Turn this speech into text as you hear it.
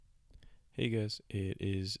Hey guys, it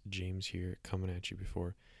is James here coming at you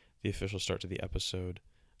before the official start to the episode.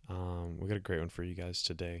 We got a great one for you guys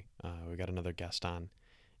today. We got another guest on.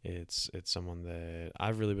 It's someone that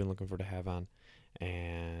I've really been looking forward to have on,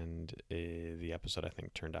 and the episode I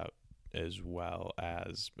think turned out as well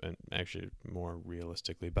as, and actually more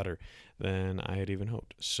realistically better than I had even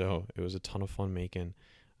hoped. So it was a ton of fun making.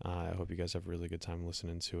 I hope you guys have a really good time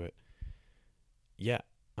listening to it. Yeah.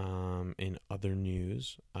 In other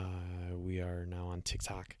news, we are now on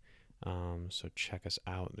TikTok. So check us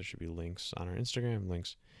out. There should be links on our Instagram,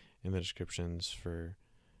 links in the descriptions for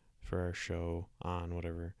our show on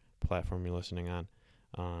whatever platform you're listening on.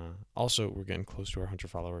 Also, we're getting close to our 100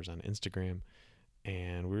 followers on Instagram,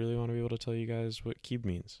 and we really want to be able to tell you guys what Cube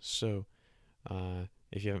means. So,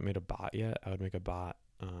 if you haven't made a bot yet, I would make a bot,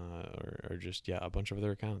 or just a bunch of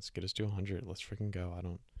other accounts. Get us to 100. Let's freaking go. I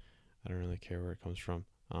don't really care where it comes from.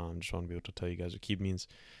 Just want to be able to tell you guys what Cube means.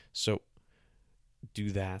 So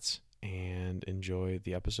do that and enjoy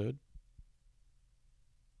the episode.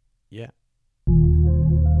 Yeah.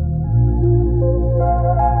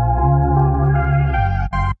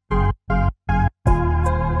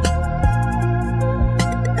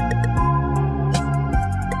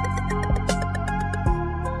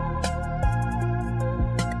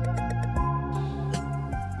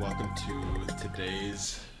 Welcome to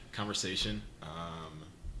today's conversation.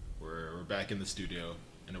 We're back in the studio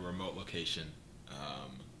in a remote location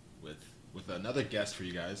with another guest for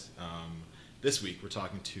you guys. This week we're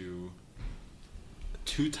talking to a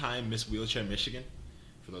two-time Miss Wheelchair Michigan,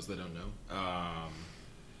 for those that don't know.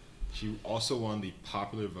 She also won the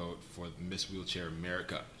popular vote for Miss Wheelchair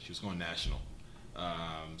America. She was going national.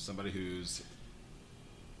 Somebody who's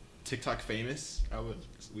TikTok famous,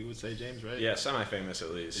 we would say, James, right? Yeah, semi-famous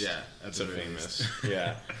at least. Yeah, that's so famous.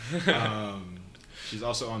 Yeah. She's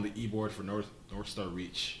also on the e-board for North Star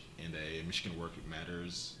Reach and a Michigan Work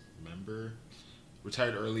Matters member.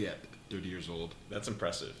 Retired early at 30 years old. That's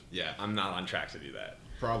impressive. Yeah. I'm not on track to do that.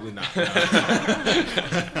 Probably not.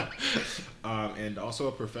 And also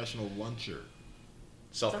a professional luncher.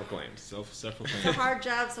 Self-proclaimed. It's a Self-proclaimed. hard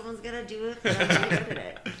job. Someone's gonna do it. But I'm really good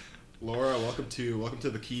at it. Laura, welcome to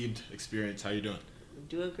the Keyed Experience. How you doing? I'm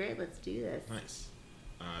doing great. Let's do this. Nice.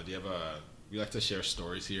 Do you have we like to share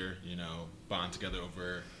stories here, bond together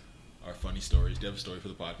over our funny stories. Do you have a story for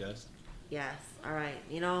the podcast? Yes. All right.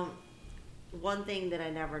 One thing that I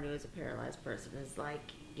never knew as a paralyzed person is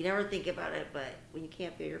you never think about it, but when you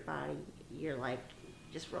can't feel your body, you're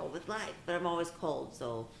just roll with life. But I'm always cold,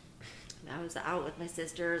 so I was out with my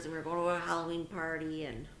sisters and we were going to a Halloween party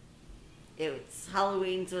and it's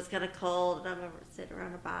Halloween, so it's kind of cold, and I'm sitting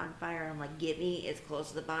around a bonfire, and I'm like, get me as close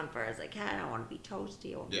to the bonfire as I can. I want to be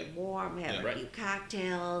toasty, I want to be warm, having a few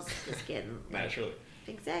cocktails, just getting naturally.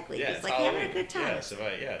 Exactly, Yeah, just it's having Halloween. a good time. Yeah,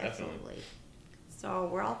 definitely. Absolutely. So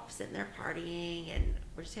we're all sitting there partying, and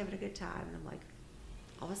we're just having a good time, and I'm like,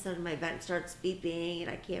 all of a sudden my vent starts beeping, and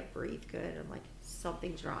I can't breathe good. I'm like,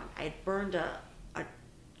 something's wrong. I had burned a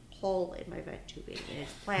hole in my vent tubing, and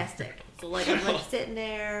it's plastic. So I'm sitting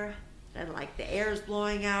there, and the air's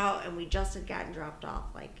blowing out, and we just had gotten dropped off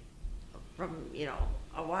from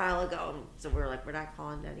a while ago. So we're we're not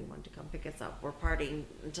calling anyone to come pick us up. We're partying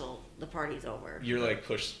until the party's over. You're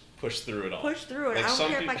push through it all. Push through it. I don't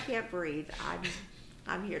care if I can't breathe.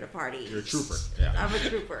 I'm here to party. You're a trooper. Yeah. I'm a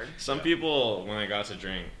trooper. Some people, when they got to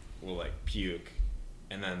drink, will puke,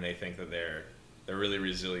 and then they think that they're really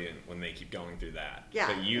resilient when they keep going through that. Yeah.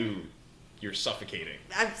 But you're suffocating.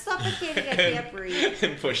 I'm suffocating. I can't breathe.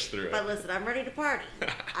 And push through it. But listen, I'm ready to party.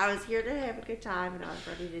 I was here to have a good time, and I was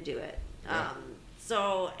ready to do it. Yeah.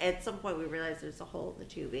 So at some point we realized there's a hole in the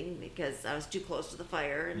tubing because I was too close to the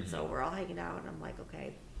fire, and so we're all hanging out, and I'm like,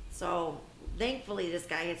 okay. So thankfully this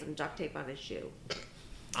guy had some duct tape on his shoe.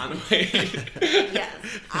 On the way. Yes,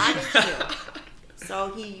 on his shoe.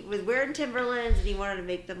 So he was wearing Timberlands, and he wanted to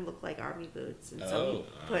make them look like army boots, and so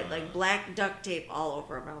he put black duct tape all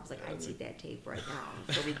over him. And I was like, I need that tape right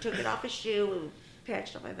now. So we took it off his shoe and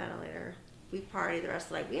patched up my ventilator. We partied the rest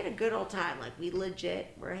of the night. We had a good old time. We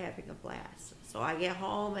legit were having a blast. So I get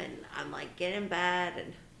home and I'm getting in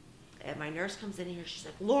bed, and my nurse comes in here. She's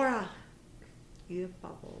like, Laura, you have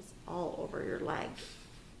bubbles all over your leg.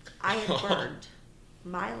 I had burned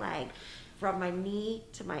my leg from my knee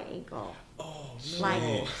to my ankle. Oh,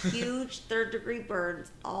 no. Huge 3rd-degree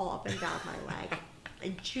burns all up and down my leg.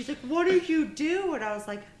 And she's like, what did you do? And I was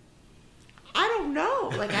like, I don't know.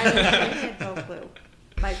 I had no clue.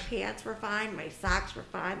 My pants were fine. My socks were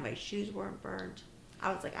fine. My shoes weren't burned.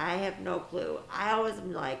 I was like, I have no clue. I always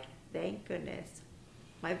am thank goodness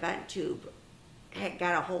my vent tube had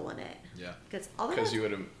got a hole in it. Yeah. Because you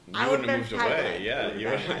wouldn't have been moved away. Yeah, you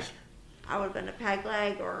would have. I would have been a peg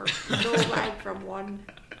leg or no leg from one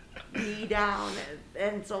knee down.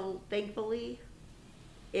 And so thankfully,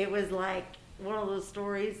 it was like one of those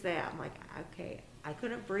stories that I'm like, okay, I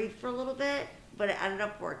couldn't breathe for a little bit, but it ended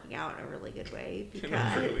up working out in a really good way. Because, In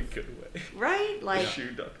a really good way. right? Like,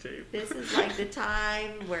 Shoe duct tape. this is like the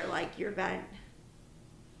time where like your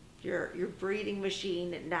breathing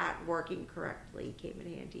machine not working correctly came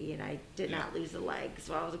in handy, and I did not lose a leg,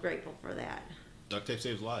 so I was grateful for that. Duct tape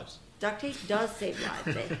saves lives. Duct tape does save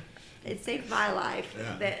lives. It saved my life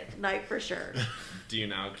that night for sure. Do you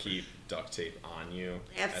now keep duct tape on you?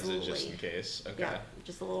 Absolutely. As a just in case? Okay. Yeah,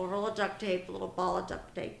 just a little roll of duct tape, a little ball of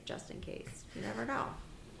duct tape, just in case. You never know.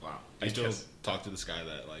 Wow. I You still guess- talk to this guy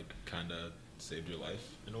that like kind of saved your life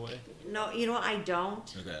in a way? No, you know what? I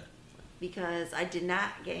don't, Okay. because I did not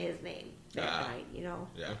get his name that Ah. night, you know?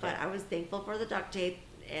 Yeah, okay. But I was thankful for the duct tape,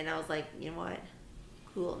 and I was like, you know what?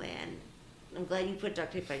 Cool, man. I'm glad you put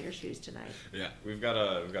duct tape on your shoes tonight. Yeah. We've got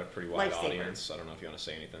a pretty wide Lifesaver. audience. I don't know if you want to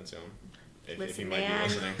say anything to him. If he Listen, might man,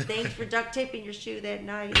 be listening. thanks for duct taping your shoe that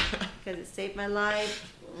night, because it saved my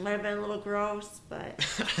life. Might have been a little gross, but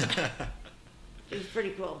it was pretty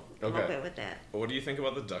cool. I'm Okay. okay with that. What do you think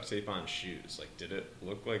about the duct tape on shoes? Like, did it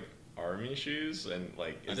look like army shoes? And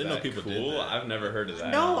like, I is didn't know that people cool? did that. I've never heard of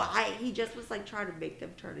that. No, he just was like trying to make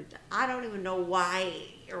them turn it. I don't even know why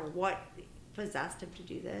or what possessed him to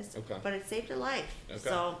do this. Okay. But it saved a life. Okay.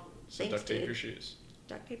 So So thanks, duct tape dude. your shoes.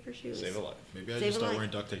 Duct tape your shoes. Save a life. Maybe I Save just a start life.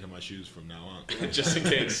 wearing duct tape in my shoes from now on. Just in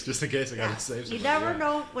case. Just in case I Yeah. gotta save You somebody. never yeah.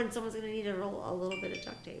 know when someone's gonna need a little bit of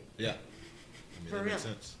duct tape. Yeah. I mean, For that makes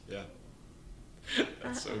real. sense. Yeah.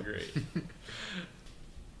 That's so great.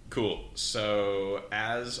 Cool. So,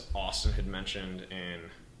 as Austin had mentioned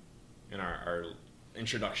in our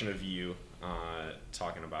introduction of you,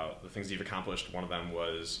 talking about the things you've accomplished, one of them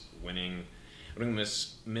was winning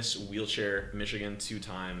Miss Wheelchair Michigan 2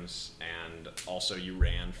 times, and also you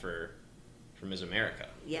ran for Miss America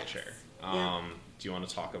Yes. Wheelchair. Yeah. Do you want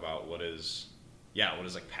to talk about what is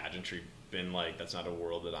like pageantry been like? That's not a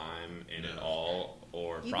world that I'm in at No. all,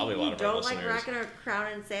 or You, probably a you lot of our don't listeners. like rocking a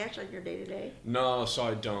crown and sash on your day to day. No, so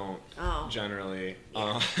I don't Oh. generally.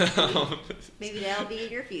 Yeah. Maybe that'll be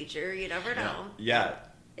in your future. You never know. Yeah.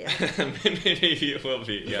 Yeah. Maybe it will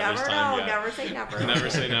be. You Yeah, never there's time know. yet. Never say never. Never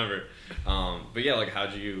say never. But yeah, like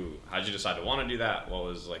how'd you decide to want to do that? What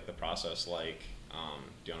was like the process like?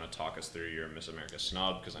 Do you want to talk us through your Miss America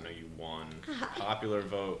snub? Because I know you won popular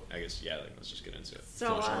vote. I guess like, let's just get into it.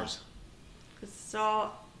 So, Floor yours.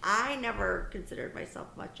 so I never considered myself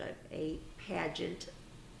much of a pageant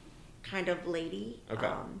kind of lady.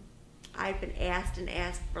 Okay. I've been asked and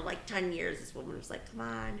asked for like 10 years. This woman was like, "Come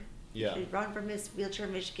on, Yeah. you should run for Miss Wheelchair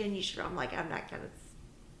Michigan. You should." I'm like, I'm not gonna.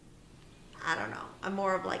 I don't know. I'm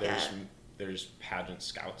more of like There's pageant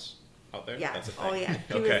scouts out there. yeah. That's a thing. Oh yeah.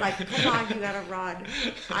 He Okay. was like, "Come on, you gotta run."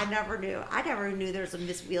 I never knew. I never knew there was a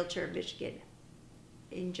Miss Wheelchair Michigan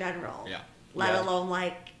in general. Yeah. Let Yeah. alone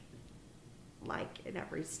like in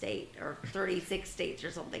every state or 36 states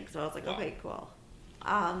or something. So I was like, Wow. okay, cool.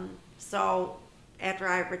 So after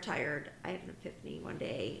I retired, I had an epiphany one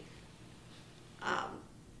day. I'm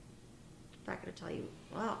not gonna tell you.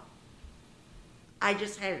 Well, I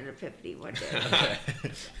just had an epiphany one day.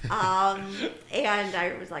 And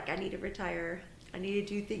I was like, I need to retire. I need to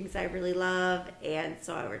do things I really love. And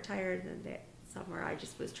so I retired, and that summer I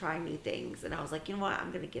just was trying new things. And I was like, you know what? I'm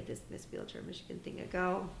going to give this Miss Wheelchair Michigan thing a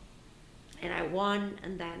go. And I won,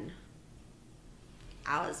 and then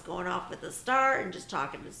I was going off with a start and just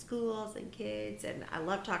talking to schools and kids. And I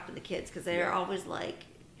love talking to the kids because they're always like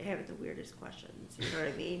having the weirdest questions. You know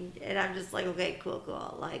what I mean? And I'm just like, okay,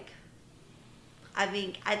 cool. Like, I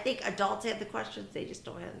mean, I think adults have the questions. They just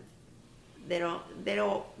don't have. They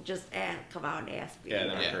don't just come out and ask me. Yeah,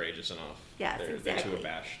 they're not Yeah. courageous enough. Yes, They're exactly. too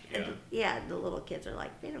abashed. And Yeah. the little kids are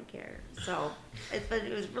like, they don't care. So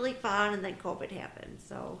it was really fun, and then COVID happened.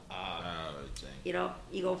 So Dang. you know,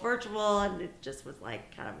 you go virtual, and it just was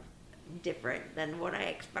like kind of different than what I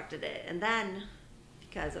expected it. And then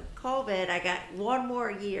because of COVID, I got one more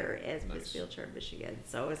year as Miss Nice. Wheelchair Michigan.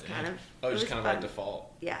 So it was kind of Oh, it just was kind of fun. by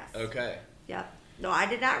default. Yes. Okay. Yep. No, I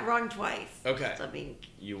did not run twice. Okay. So, I mean,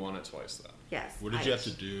 You won it twice though. yes. What did you have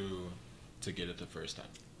to do to get it the first time?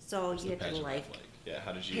 So What's you the had to pageant like, life Yeah.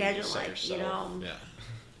 How did you pageant set life, you yourself know, Yeah.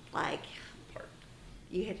 like apart?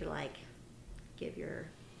 you had to like give your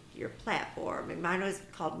platform, and mine was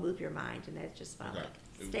called Move Your Mind, and that's just about Okay.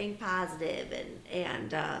 like staying positive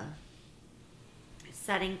and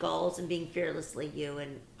setting goals and being fearlessly you.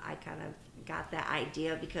 And I kind of got that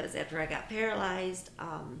idea because after I got paralyzed,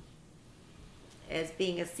 as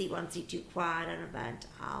being a C1, C2 quad an event,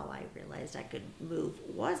 all I realized I could move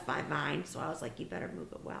was my mind. So I was like, you better move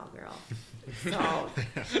it well, girl. So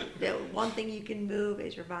the one thing you can move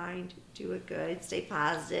is your mind. Do it good. Stay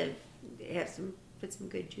positive. Put some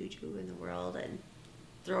good juju in the world and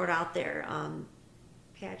throw it out there.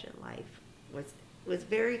 Pageant life was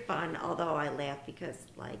very fun, although I laughed because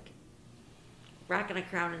like rocking a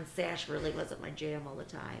crown and sash really wasn't my jam all the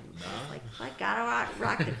time. I was like, I gotta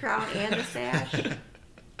rock the crown and the sash.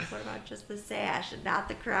 What about just the sash and not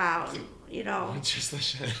the crown? You know, Just the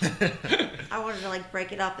shit. I wanted to like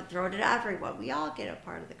break it up and throw it at everyone. We all get a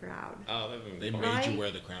part of the crown. Oh, that'd be They fun. made Right? you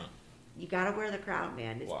wear the crown. You gotta wear the crown,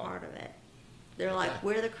 man. It's Wow. part of it. They're like,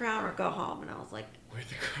 wear the crown or go home, and I was like, Wear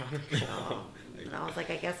the crown. oh. And I was like,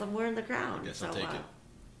 I guess I'm wearing the crown. I guess so, I'll take it.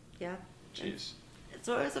 Yeah. Jeez.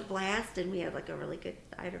 So it was a blast, and we had like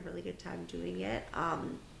I had a really good time doing it.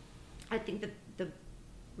 I think the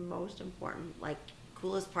most important, like,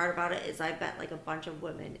 coolest part about it is I met like a bunch of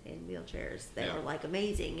women in wheelchairs that Yeah. were like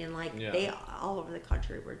amazing, and like Yeah. they all over the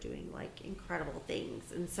country were doing like incredible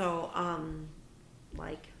things, and so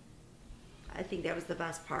like I think that was the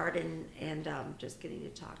best part, and just getting to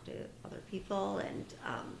talk to other people, and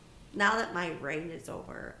now that my reign is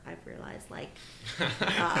over, I've realized like you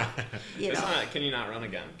It's know. not, can you not run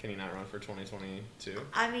again? Can you not run for 2022?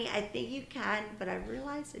 I mean, I think you can, but I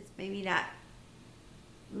realized it's maybe not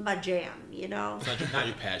my jam, you know? It's not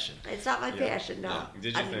your passion. It's not my Yeah. passion, no. Yeah. You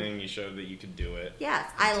did I your mean, thing. You showed that you could do it. Yes,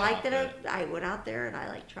 I liked top that it. I went out there and I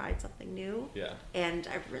like tried something new. Yeah. And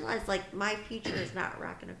I realized like my future is not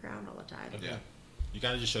rocking a crown all the time. Okay. Yeah. You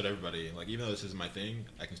kind of just showed everybody, like, even though this isn't my thing,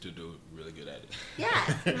 I can still do really good at it.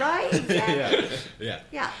 Yes, right? Exactly. Yeah.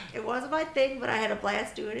 Yeah, it wasn't my thing, but I had a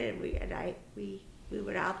blast doing it, and we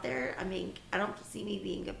went out there. I mean, I don't see me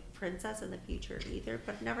being a princess in the future either,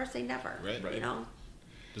 but never say never. Right. Right. You know?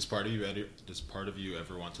 Does part of you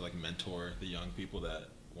ever want to like mentor the young people that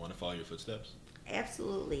want to follow your footsteps?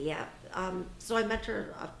 Absolutely, yeah. So I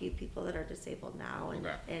mentor a few people that are disabled now, and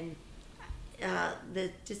Okay. the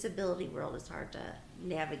disability world is hard to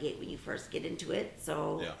navigate when you first get into it.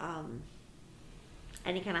 So Yeah.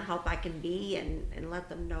 any kind of help I can be and let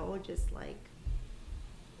them know, just like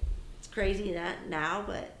it's crazy that now,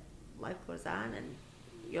 but life goes on, and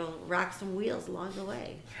you'll rock some wheels along the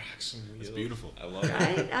way, Rock some It's wheels. beautiful. I love it.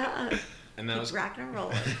 right? And that Keep was rocking and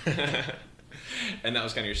rolling. and that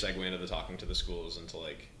was kind of your segue into the talking to the schools into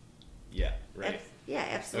like, yeah, right. Yeah,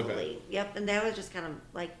 absolutely. Yep, and that was just kind of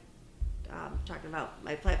like talking about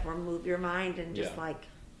my platform, Move Your Mind, and just Yeah. like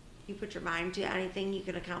you put your mind to anything, you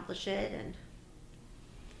can accomplish it. And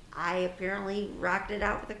I apparently rocked it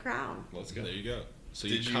out with a crown. Let's go. There you go. So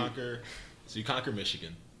Did you conquer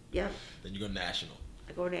Michigan, Yep, then you go national.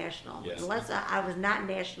 I go national. Yes. Unless I was not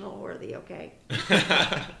national worthy, okay?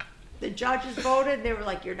 The judges voted, and they were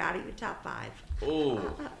like, "You're not even top 5."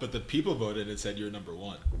 Oh, But the people voted and said you're number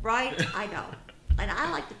 1. Right? I know. And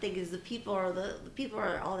I like to think is the people are the people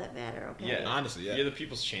are all that matter, okay? yeah. Honestly, yeah. You're the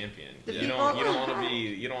people's champion. The You people- don't want to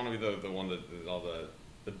be the one that all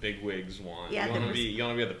the big wigs want. Yeah, you want to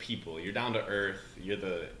the be the people. You're down to earth. You're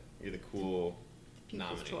the cool People's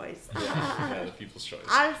nominee. choice. Yeah, the people's choice.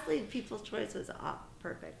 Honestly, People's Choice was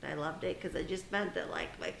perfect. I loved it because it just meant that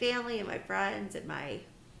like my family and my friends and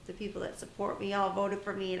the people that support me all voted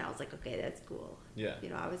for me, and I was like, okay, that's cool. Yeah. You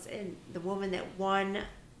know, I was in the woman that won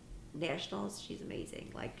nationals. She's amazing.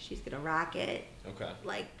 Like she's gonna rock it. Okay.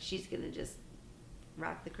 Like she's gonna just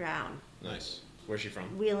rock the crown. Nice. Where's she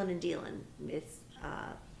from? Wheeling and dealing, Miss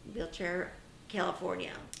Wheelchair,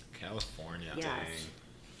 California. California. Yes. Dang.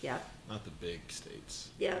 Yep. Not the big states.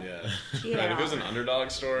 Yep. Yeah. She Right, had if it was all- an underdog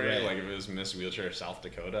story, Right. like if it was Miss Wheelchair South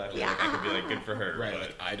Dakota, I feel Yeah. like I could be like, good for her. Right, But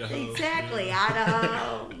like Idaho. Exactly,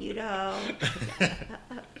 Idaho, Idaho.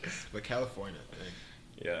 But California,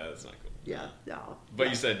 dang. yeah, that's not cool. Yeah, no. But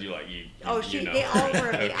you said you like you. Oh, you know. they all were.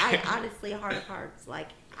 Okay. I honestly, heart of hearts, like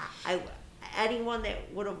I anyone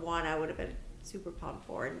that would have won, I would have been super pumped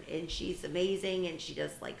for, and she's amazing, and she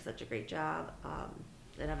does like such a great job,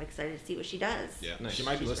 and I'm excited to see what she does. Yeah, Nice. she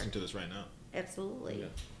might be She's listening to this right now. Absolutely, Yeah.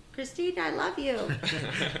 Christine, I love you.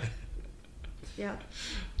 Yeah,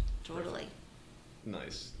 totally.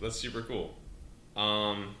 Nice. That's super cool.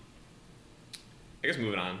 I guess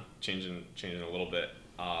moving on, changing a little bit.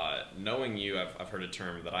 Knowing you, I've heard a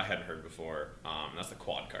term that I hadn't heard before. And that's the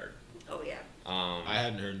quad card. Oh yeah. I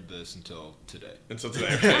hadn't heard this until today. Until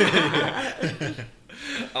today.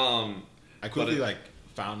 Right? I quickly it- like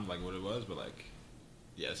found like what it was, but like,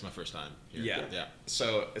 yeah, it's my first time here. Yeah. Yeah.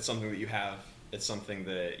 So it's something that you have. It's something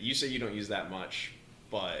that you say you don't use that much,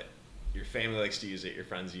 but your family likes to use it. Your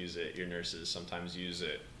friends use it. Your nurses sometimes use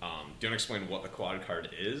it. Do you want to explain what the quad card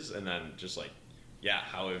is, and then just like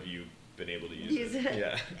how have you been able to use it?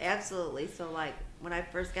 Yeah. Absolutely. So like when I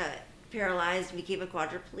first got paralyzed, became a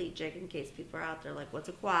quadriplegic, in case people are out there like, what's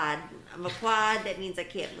a quad? I'm a quad. That means I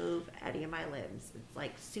can't move any of my limbs. It's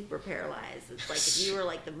like super paralyzed. It's like if you were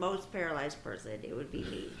like the most paralyzed person, it would be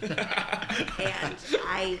me. And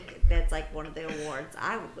that's like one of the awards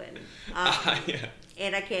I would win.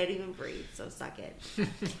 And I can't even breathe, so suck it.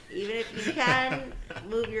 Even if you can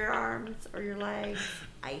move your arms or your legs,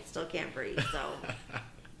 I still can't breathe. So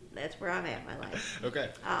that's where I'm at in my life. Okay.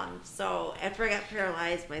 So after I got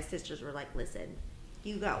paralyzed, my sisters were like, listen,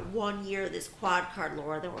 you got 1 year of this quad card,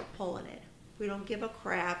 Laura, then we're pulling it. We don't give a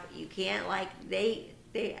crap. You can't like,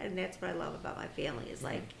 and that's what I love about my family is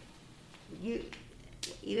like,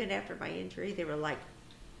 even after my injury, they were like,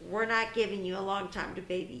 we're not giving you a long time to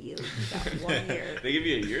baby you. You got 1 year. They give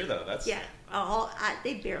you a year though. That's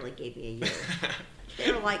they barely gave me a year.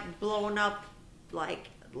 They were like blowing up like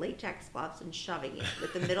latex gloves and shoving it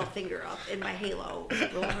with the middle finger up in my halo,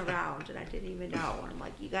 rolling around, and I didn't even know. And I'm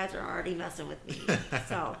like, you guys are already messing with me.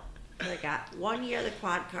 So I got 1 year of the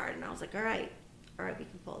quad card, and I was like, all right, we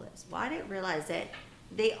can pull this. Well, I didn't realize that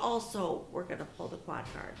they also were going to pull the quad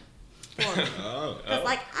card for me. Because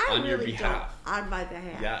like I on really your behalf. don't on my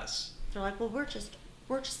behalf. Yes. They're like, well, we're just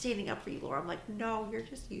standing up for you, Laura. I'm like, no, you're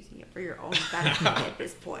just using it for your own benefit at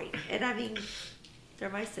this point. And I mean, they're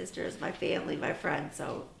my sisters, my family, my friends,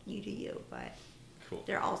 so you do you. But cool.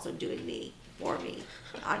 They're also doing me, for me,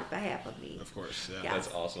 on behalf of me. Of course, yeah. Yeah.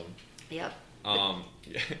 That's awesome. Yep.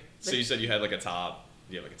 So you said you had like a top,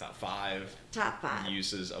 top five? Top 5.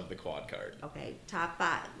 Uses of the quad card. Okay, top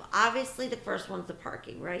 5. Obviously, the first one's the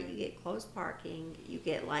parking, right? You get closed parking. You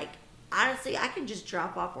get like, honestly, I can just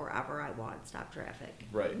drop off wherever I want, stop traffic.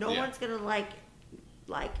 Right. No one's gonna like,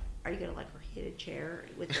 are you gonna like hit a chair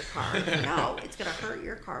with your car? No, it's gonna hurt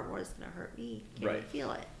your car more. It's gonna hurt me. Can't even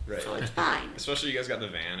feel it. Right. So it's fine. Especially you guys got the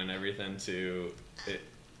van and everything too.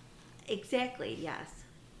 Exactly. Yes.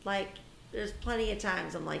 Like, there's plenty of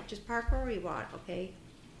times I'm like, just park where we want, okay?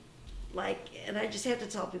 Like, and I just have to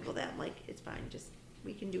tell people that I'm like, it's fine. Just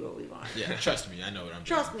we can do what we want. Yeah, trust me, I know what I'm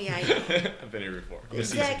Trust doing. me, I know. I've been here before.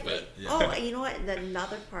 Exactly. But, yeah. Oh, you know what? And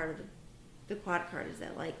another part of the quad card is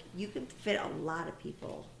that like you can fit a lot of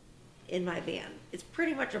people in my van. It's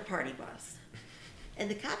pretty much a party bus, and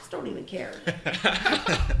the cops don't even care.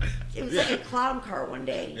 It was like a clown car one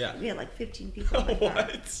day. Yeah. We had like 15 people in the car,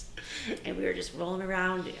 What? and we were just rolling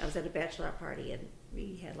around. I was at a bachelorette party, and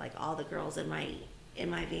we had like all the girls in my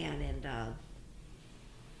van, and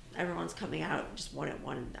everyone's coming out just one at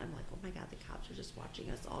one. And I'm like, oh my god, the cops are just watching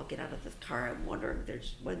us all get out of this car. I'm wondering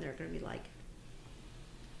when they're going to be like,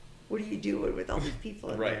 what are you doing with all these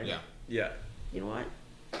people in there? Yeah. Yeah. You know what?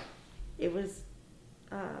 It was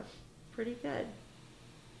pretty good.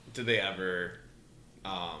 Did they ever,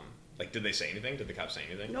 did they say anything? Did the cops say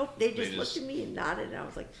anything? Nope, they just looked at me and nodded, and I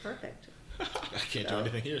was like, perfect. I can't do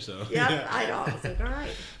anything here, so. Yeah, I know. I was like, all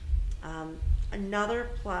right. Another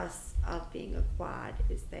plus of being a quad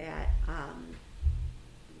is that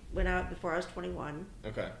before I was 21,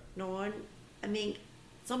 Okay. no one, I mean,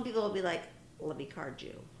 some people will be like, let me card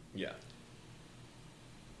you. Yeah.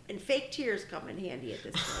 And fake tears come in handy at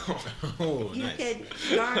this point. Oh, You nice. can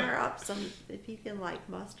garner up if you can like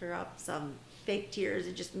muster up some fake tears,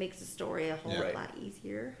 it just makes the story a whole Right. lot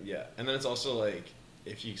easier. Yeah. And then it's also like,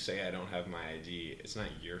 if you say I don't have my ID, it's not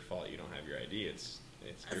your fault you don't have your ID. It's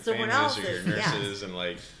your Someone families or your else's, yes. nurses and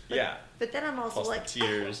like, But, But then I'm also Plus the like,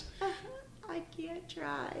 tears. I can't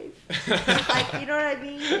drive. Like, you know what I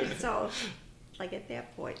mean? And so, like at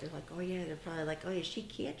that point, they're like, oh yeah, they're probably like, oh yeah, she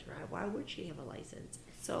can't drive. Why would she have a license?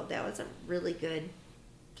 So that was a really good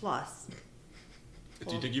plus.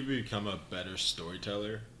 Do you think you've become a better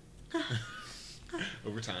storyteller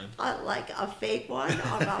over time? Like a fake one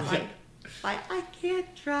about like I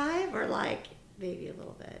can't drive, or like maybe a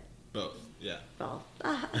little bit. Both, yeah. Both.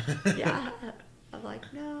 Yeah. I'm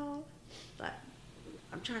like, no. But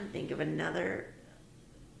I'm trying to think of another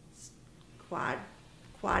quad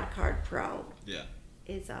card pro. Yeah.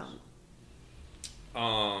 Is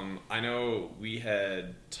I know we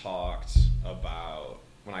had talked about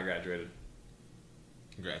when I graduated.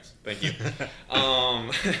 Congrats. Thank you.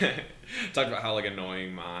 Talked about how like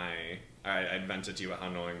annoying I vented to you about how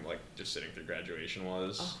annoying like just sitting through graduation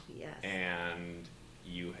was. Oh yes. And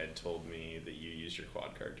you had told me that you used your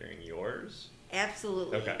quad card during yours.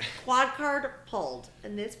 Absolutely. Okay. Quad card pulled,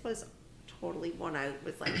 and this was totally one I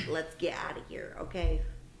was like, let's get out of here, okay?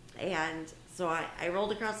 And so I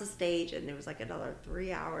rolled across the stage, and there was like another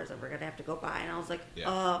 3 hours that we're gonna have to go by, and I was like,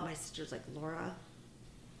 Yeah. my sister's like, Laura,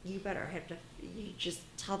 you better have to, you just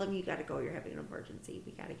tell them you got to go, you're having an emergency,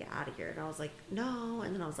 we got to get out of here. And I was like, no.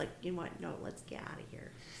 And then I was like, you know what, no, let's get out of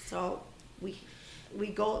here. So we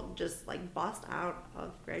go, just like bust out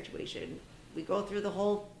of graduation. We go through the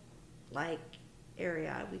whole like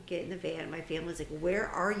area. We get in the van. My family's like, where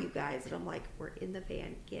are you guys? And I'm like, we're in the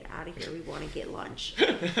van. Get out of here. We want to get lunch.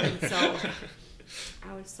 And so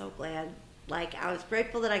I was so glad. Like, I was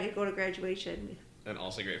grateful that I could go to graduation. And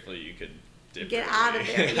also grateful you could dip Get out of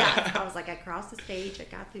there. Yeah. I was like, I crossed the stage. I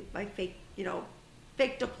got through my fake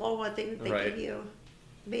diploma thing that they give you.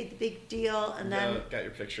 Made the big deal. And then got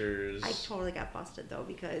your pictures. I totally got busted, though,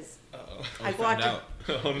 because I found out.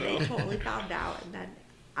 Oh, no. They totally found out. And then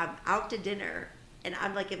I'm out to dinner. And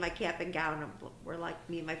I'm like in my cap and gown. We're like,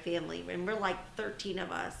 me and my family. And we're like 13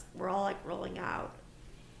 of us. We're all like rolling out.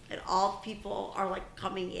 And all people are like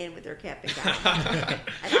coming in with their cap and gown.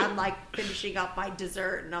 And I'm like finishing up my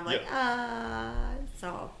dessert. And I'm like,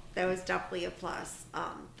 So that was definitely a plus.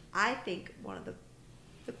 I think one of the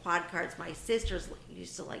quad cards my sisters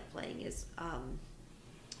used to like playing is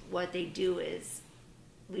what they do is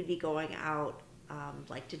we'd be going out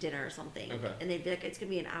like to dinner or something. Okay. And they'd be like, it's going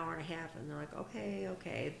to be an hour and a half. And they're like,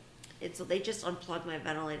 okay. And so they just unplugged my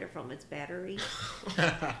ventilator from its battery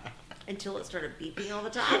until it started beeping all the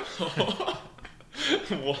time.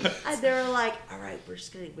 What? And they were like, all right, we're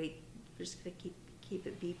just going to wait. We're just going to keep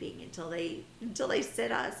it beeping until they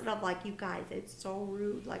sit us. And I'm like, you guys, it's so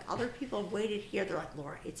rude. Like, other people have waited here. They're like,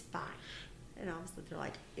 Laura, it's fine. And obviously they're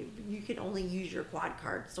like, you can only use your quad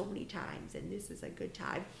card so many times, and this is a good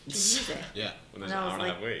time to use it. Yeah. When there's an hour and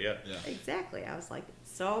a half wait, yeah. Exactly. I was like,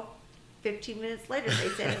 so 15 minutes later, they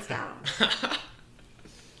sat us down.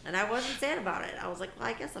 And I wasn't sad about it. I was like, well,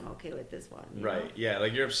 I guess I'm okay with this one. you Right. know? Yeah.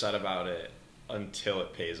 Like you're upset about it until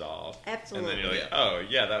it pays off. Absolutely. And then you're like, oh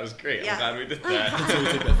yeah, that was great. Yeah. I'm glad we did that. Until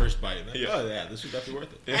we take that first bite. Then, Yeah. oh, yeah, this was definitely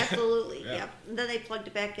worth it. Absolutely. Yeah. Yeah. And then they plugged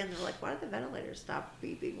it back in. They're like, why did the ventilator stop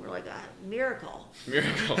beeping? We're like, miracle.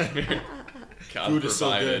 Miracle. God Food is so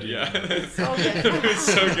provided, good. Yeah. So good. It was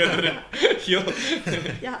so good that it healed.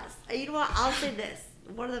 Yes. You know what? I'll say this.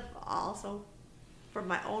 One of the, also, for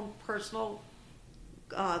my own personal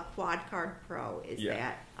quad card pro is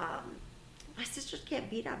Yeah. that my sisters can't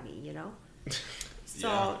beat on me, you know? So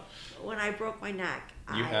Yeah. when I broke my neck,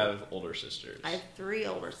 You have older sisters. I have 3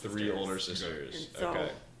 older sisters. 3 older sisters. And so,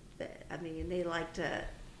 Okay. I mean, they like to,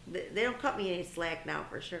 they don't cut me any slack now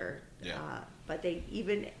for sure. Yeah. But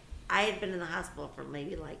I had been in the hospital for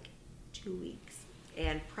maybe like 2 weeks.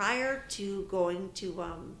 And prior to going to,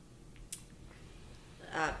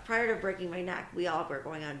 prior to breaking my neck, we all were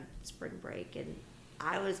going on spring break. And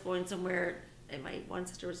I was going somewhere, and my one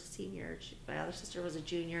sister was a senior, my other sister was a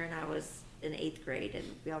junior, and I was in 8th grade, and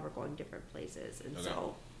we all were going different places. And Okay.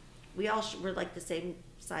 so we all were like the same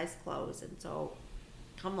size clothes. And so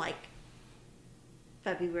come like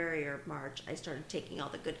February or March, I started taking all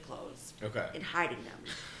the good clothes Okay. and hiding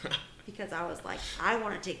them. Because I was like, I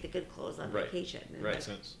want to take the good clothes on Right. vacation. And Right. like,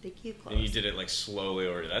 Sense. the cute clothes. And you did it like slowly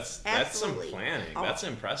over. That's some Absolutely. planning. Oh, That's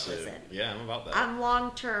impressive. listen. Yeah, I'm about that. I'm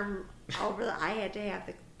long term I had to have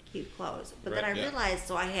the cute clothes. But then Right, I yeah. realized,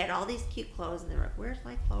 so I had all these cute clothes, and they were like, where's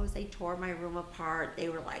my clothes? They tore my room apart. They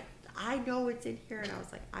were like, I know it's in here. And I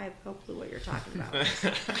was like, I have no clue what you're talking about.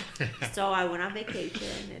 So I went on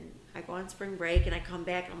vacation, and I go on spring break, and I come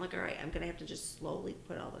back, and I'm like, all right, I'm going to have to just slowly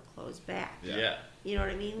put all the clothes back. Yeah. You know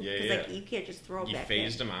what I mean? Yeah, Because yeah. like, you can't just throw You back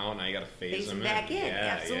phased in. them out, now you gotta phase Phase them them back in.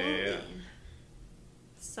 Yeah, Absolutely. yeah.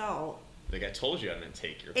 So Like I told you I didn't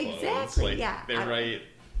take your clothes. Exactly, Like, yeah. They're right.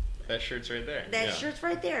 That shirt's right there. that Yeah. shirt's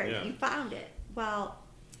right there. Yeah. You found it. Well,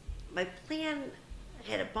 my plan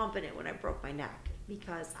had a bump in it when I broke my neck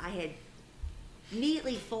because I had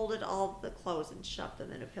neatly folded all the clothes and shoved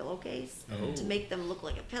them in a pillowcase Oh. to make them look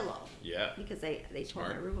like a pillow Yeah. because they tore my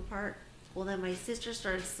Smart. room apart. Well, then my sister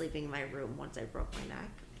started sleeping in my room once I broke my neck.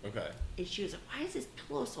 Okay. And she was like, why is this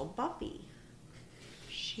pillow so bumpy?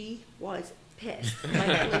 She was pissed.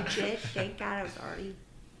 Like, legit, thank God I was already.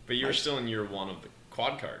 But you were Like- still in year 1 of the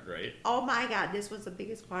quad card, right? Oh my God, this was the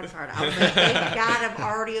biggest quad card. I was like, thank God I'm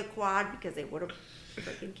already a quad because they would have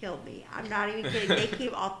freaking killed me. I'm not even kidding. They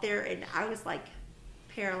came up there and I was like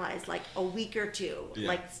paralyzed like a week or two. Yeah.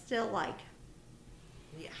 Like, still like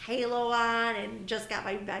halo on and just got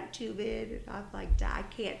my vent tube in. And I'm like, I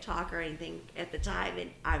can't talk or anything at the time.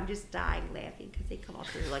 And I'm just dying laughing because they come up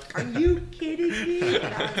there like, are you kidding me?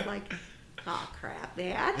 And I was like, oh crap,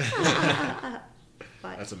 man.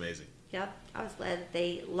 But That's amazing. yep, I was glad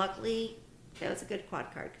that luckily, that was a good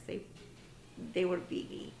quad card because they would have beat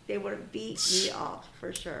me. They would have beat me up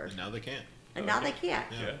for sure. And now they can't. And now they can't.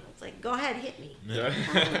 Yeah. It's like, go ahead, hit me.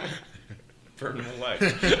 Burn my leg.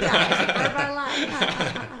 Yeah, for my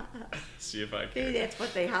life. see if I Maybe can.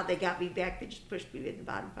 that's how they got me back. They just pushed me in the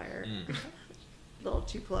bonfire. Mm. A little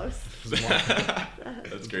too close.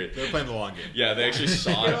 That's great. They're playing the long game. Yeah, they actually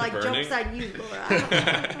saw They're it like, burning. joke's on you,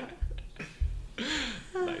 Laura.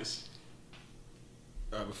 Nice.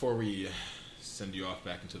 Before we send you off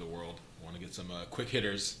back into the world, I want to get some quick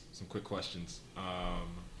hitters, some quick questions.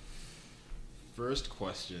 First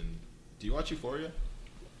question: do you watch Euphoria?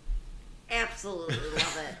 Absolutely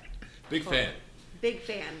love it. Big fan. Big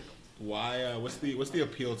fan. Why? What's the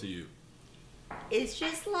appeal to you? It's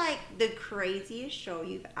just like the craziest show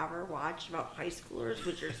you've ever watched about high schoolers,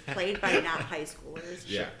 which is played by not high schoolers.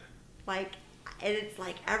 Yeah. Like, and it's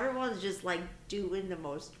like everyone's just like doing the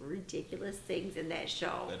most ridiculous things in that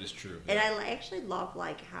show. That is true. And I actually love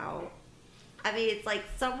like how, I mean, it's like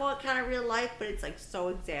somewhat kind of real life, but it's like so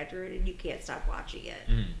exaggerated you can't stop watching it.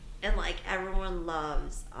 Mhm. And like everyone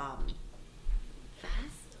loves Fez.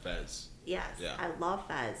 Fez. Yes, Yeah. I love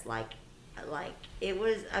Fez. Like it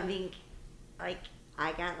was. I mean, like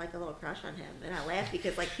I got like a little crush on him, and I laughed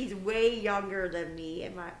because like he's way younger than me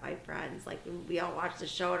and my friends. Like we all watched the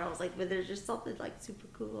show, and I was like, but there's just something like super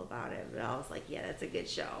cool about him. And I was like, yeah, that's a good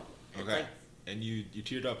show. It's Okay. like, And you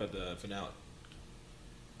teared up at the finale.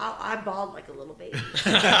 I bawled like a little baby.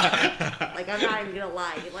 Like I'm not even gonna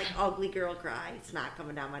lie, like ugly girl cry. It's not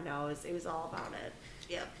coming down my nose. It was all about it.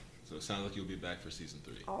 Yep. So it sounds like you'll be back for season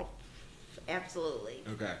 3. Oh, absolutely.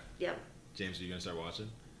 Okay. Yep. James, are you gonna start watching?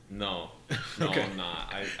 No, Okay. I'm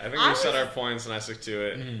not. I think I we set was- our points and I stick to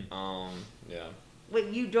it. Mhm. Yeah. Wait,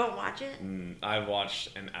 you don't watch it? I've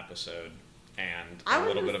watched an episode and I a was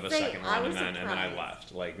little gonna bit of a say, second I one, was and then I surprised.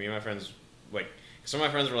 left. Like me and my friends, like some of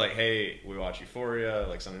my friends were like, "Hey, we watch Euphoria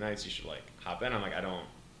like Sunday nights. You should like hop in." I'm like, I don't.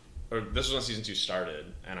 Or this was when season 2 started,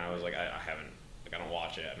 and I was like, I haven't. Like I don't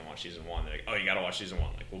watch it. I don't watch season 1. They're like, "Oh, you gotta watch season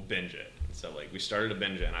 1. Like we'll binge it." And so like we started to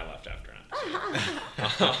binge it, and I left after it.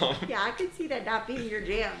 Yeah, I could see that not being your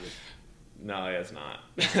jam. No, yeah, it's not.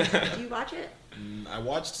 Do you watch it? I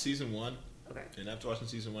watched season 1, Okay. and after watching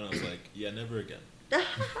season 1, I was like, yeah, never again.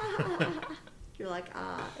 You're like,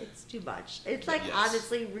 it's too much. It's like Yes.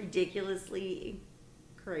 honestly ridiculously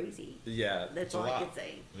crazy. Yeah, That's It's a all I lot. can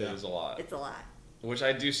say. it is a lot. It's a lot. Which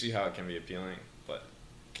I do see how it can be appealing, but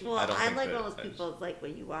Well, I don't I'm think like that one of those I people. It's like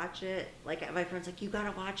when you watch it, like my friend's like, you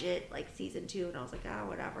gotta watch it, like season 2, and I was like,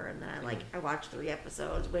 whatever. And then I watched 3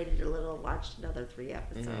 episodes, waited a little, watched another 3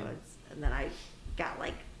 episodes, and then I got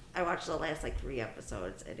like I watched the last like 3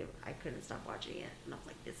 episodes, and I couldn't stop watching it, and I was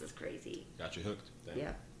like, this is crazy. Got you hooked. Dang.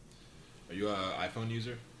 Yeah, Are you an iPhone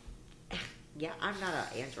user? yeah. I'm not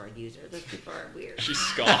an Android user. Those people are weird. she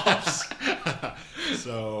scoffs.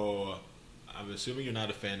 So, I'm assuming you're not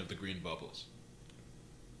a fan of the green bubbles.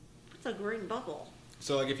 What's a green bubble?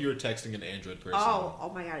 So, like, if you were texting an Android person.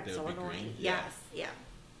 Oh my god, they it's so would be annoying. green? Yeah. Yes, yeah.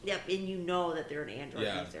 Yep, and you know that they're an Android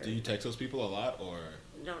Yeah. user. Do you text those people a lot, or?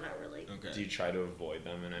 No, not really. Okay. Do you try to avoid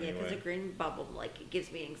them in any Yeah, because way? a green bubble, like, it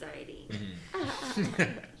gives me anxiety.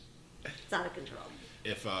 Mhm. It's out of control.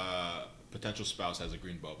 If a potential spouse has a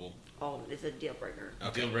green bubble. Oh, it's a deal breaker.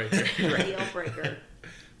 Okay. Deal breaker. Deal breaker.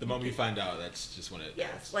 The moment you find out, that's just when it.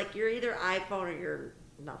 Yes, like you're either iPhone or you're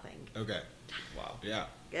nothing. Okay. Wow. Yeah.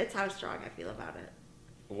 That's how strong I feel about it.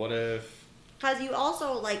 What if Because you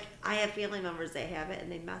also, like, I have family members that have it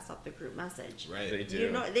and they mess up the group message. Right. they do? You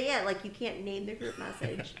know, like, you can't name the group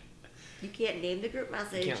message. You can't name the group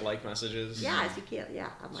message. You can't like messages? Yes, you can't. Yeah,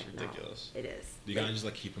 I'm like, ridiculous. no, it is. Do you kind of just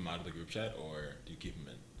like keep them out of the group chat, or do you keep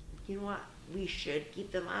them in? You know what? We should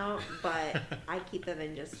keep them out, but I keep them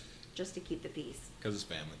in just to keep the peace. Because it's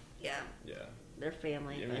family. Yeah, Yeah. they're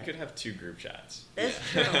family. I mean, but you could have 2 group chats. That's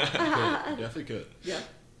Yeah. true. Could. Definitely could. Yeah.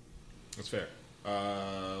 That's fair.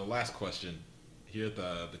 Last question. Here at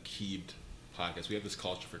the Keebed podcast, we have this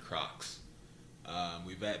culture for Crocs.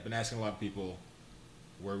 We've been asking a lot of people,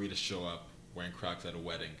 were we to show up wearing Crocs at a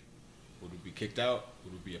wedding, would we be kicked out?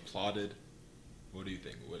 Would we be applauded? What do you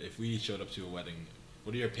think? If we showed up to a wedding,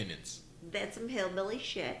 what are your opinions? That's some hillbilly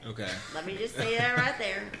shit. Okay. Let me just say that right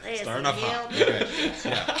there. That is Starting some off hot. hillbilly Okay. shit.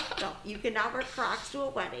 Yeah. No, you cannot wear Crocs to a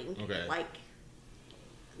wedding. Okay. Like,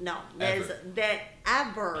 no, there's Ever. that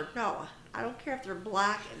ever. No, I don't care if they're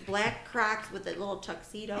black Crocs with a little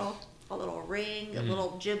tuxedo, a little ring, a Mhm.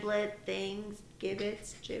 little giblet things,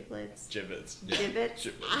 giblets. Gibbets. Yeah. Gibbets.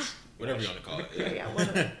 Giblets. Whatever you want to call it. Yeah, yeah,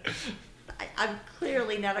 whatever. I'm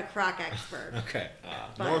clearly not a Croc expert. Okay.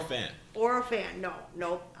 But- Nor a fan. Or a fan.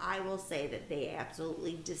 No. I will say that they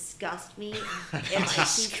absolutely disgust me. If I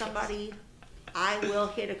see somebody, I will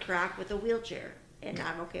hit a Croc with a wheelchair, and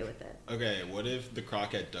I'm okay with it. Okay, what if the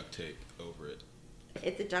Croc had duct tape over it?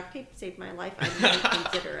 If the duct tape saved my life, I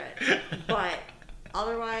might consider it. But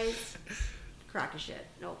otherwise, Croc is shit.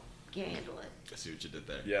 Nope. Can't handle it. I see what you did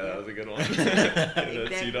there. Yeah, that was a good one. Getting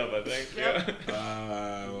that teed up, I think. Yep.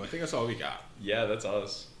 Yeah. Well, I think that's all we got. Yeah, that's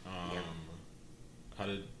us. Yep. How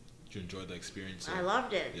did you enjoy the experience? I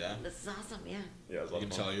loved it. Yeah? This is awesome, yeah. Yeah, it was a You lot can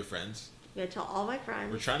of tell fun. your friends. I'm going to tell all my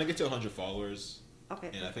friends. We're trying to get to 100 followers, Okay.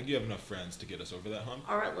 and I think you have enough friends to get us over that hump.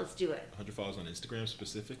 All right, let's do it. 100 followers on Instagram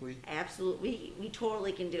specifically. Absolutely. We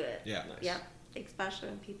totally can do it. Yeah. Nice. Yep. Especially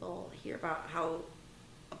when people hear about how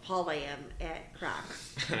appalled I am at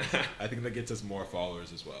Crocs. I think that gets us more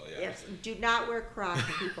followers as well. Yeah. Yes. Do not wear Crocs,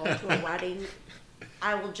 people, to a wedding.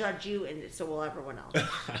 I will judge you, and so will everyone else.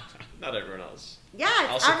 Not everyone else. Yeah,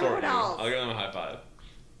 I'll it's support everyone you. else. I'll give them a high five.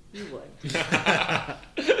 You would.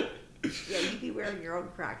 Yeah, you'd be wearing your own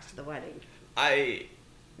Crocs to the wedding.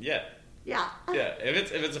 Yeah. Yeah.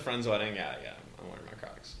 If it's a friend's wedding, yeah, I'm wearing my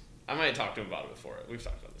Crocs. I might talk to him about it before. We've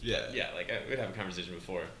talked about this. Yeah. But yeah, like we'd have a conversation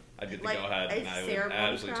before. I'd get the Like go ahead, a and I would ceremony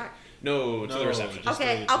absolutely. Croc? No, to the No, reception. just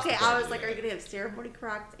Okay, the okay. I party, was like, yeah. are you gonna have ceremony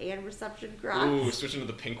Crocs and reception Crocs? Ooh, switching to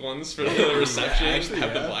the pink ones for the reception. actually,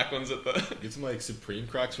 have the yeah. black ones at the. Get some like Supreme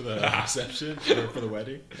Crocs for the reception or for the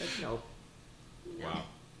wedding. Like, nope. No. Wow.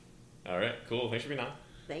 All right, cool. Thanks for being on.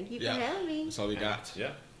 Thank you Yeah. for having me. That's all we got.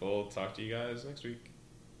 Yeah, we'll talk to you guys next week.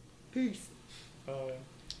 Peace. Bye.